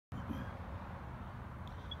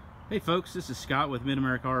Hey folks, this is Scott with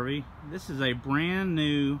Mid-America RV. This is a brand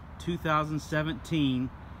new 2017,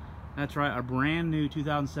 that's right, a brand new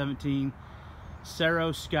 2017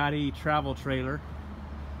 Serro Scotty travel trailer.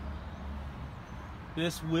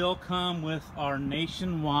 This will come with our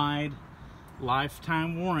nationwide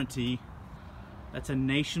lifetime warranty. That's a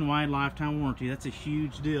nationwide lifetime warranty. That's a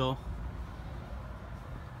huge deal.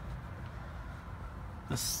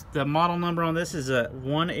 The model number on this is a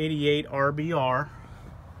 188 RBR.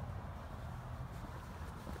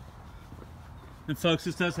 And folks,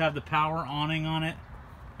 this does have the power awning on it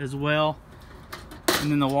as well.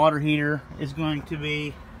 And then the water heater is going to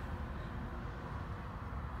be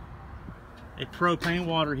a propane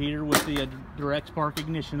water heater with the direct spark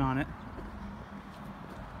ignition on it.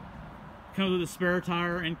 Comes with a spare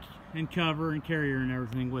tire and cover and carrier and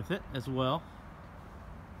everything with it as well.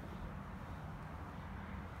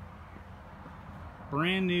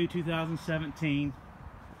 Brand new 2017.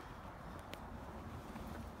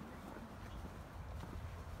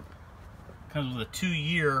 Comes with a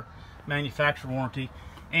 2-year manufacturer warranty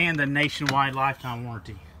and a nationwide lifetime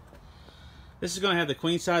warranty. This is going to have the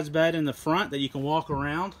queen size bed in the front that you can walk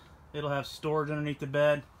around. It'll have storage underneath the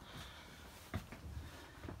bed.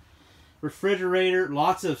 Refrigerator,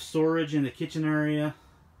 lots of storage in the kitchen area.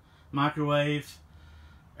 Microwave,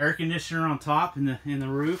 air conditioner on top in the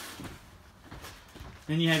roof.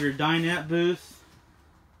 Then you have your dinette booth.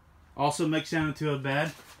 Also makes down into a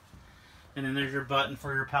bed. And then there's your button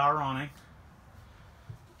for your power awning.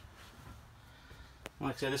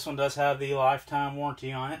 Like I said, this one does have the lifetime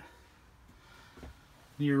warranty on it.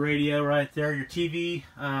 Your radio right there, your TV,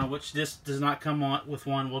 which this does not come on with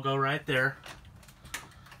one, will go right there.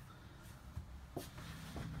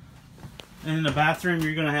 And in the bathroom,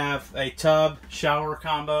 you're going to have a tub shower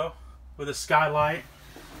combo with a skylight.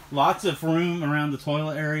 Lots of room around the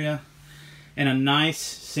toilet area, and a nice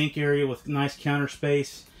sink area with nice counter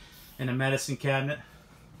space and a medicine cabinet.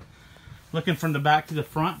 Looking from the back to the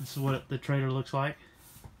front, this is what the trailer looks like.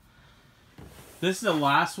 This is the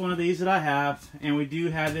last one of these that I have, and we do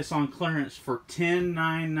have this on clearance for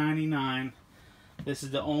 $10,999. This is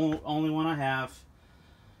the only one I have.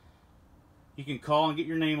 You can call and get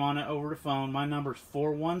your name on it over the phone. My number is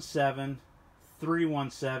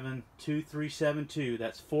 417-317-2372.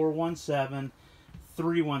 That's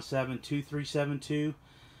 417-317-2372.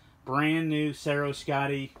 Brand new Serro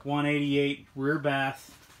Scotty 188 rear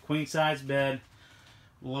bath, queen size bed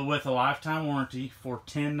with a lifetime warranty for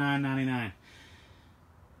 $10,999.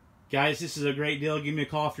 Guys, this is a great deal. Give me a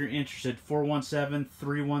call if you're interested.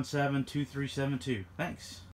 417-317-2372. Thanks.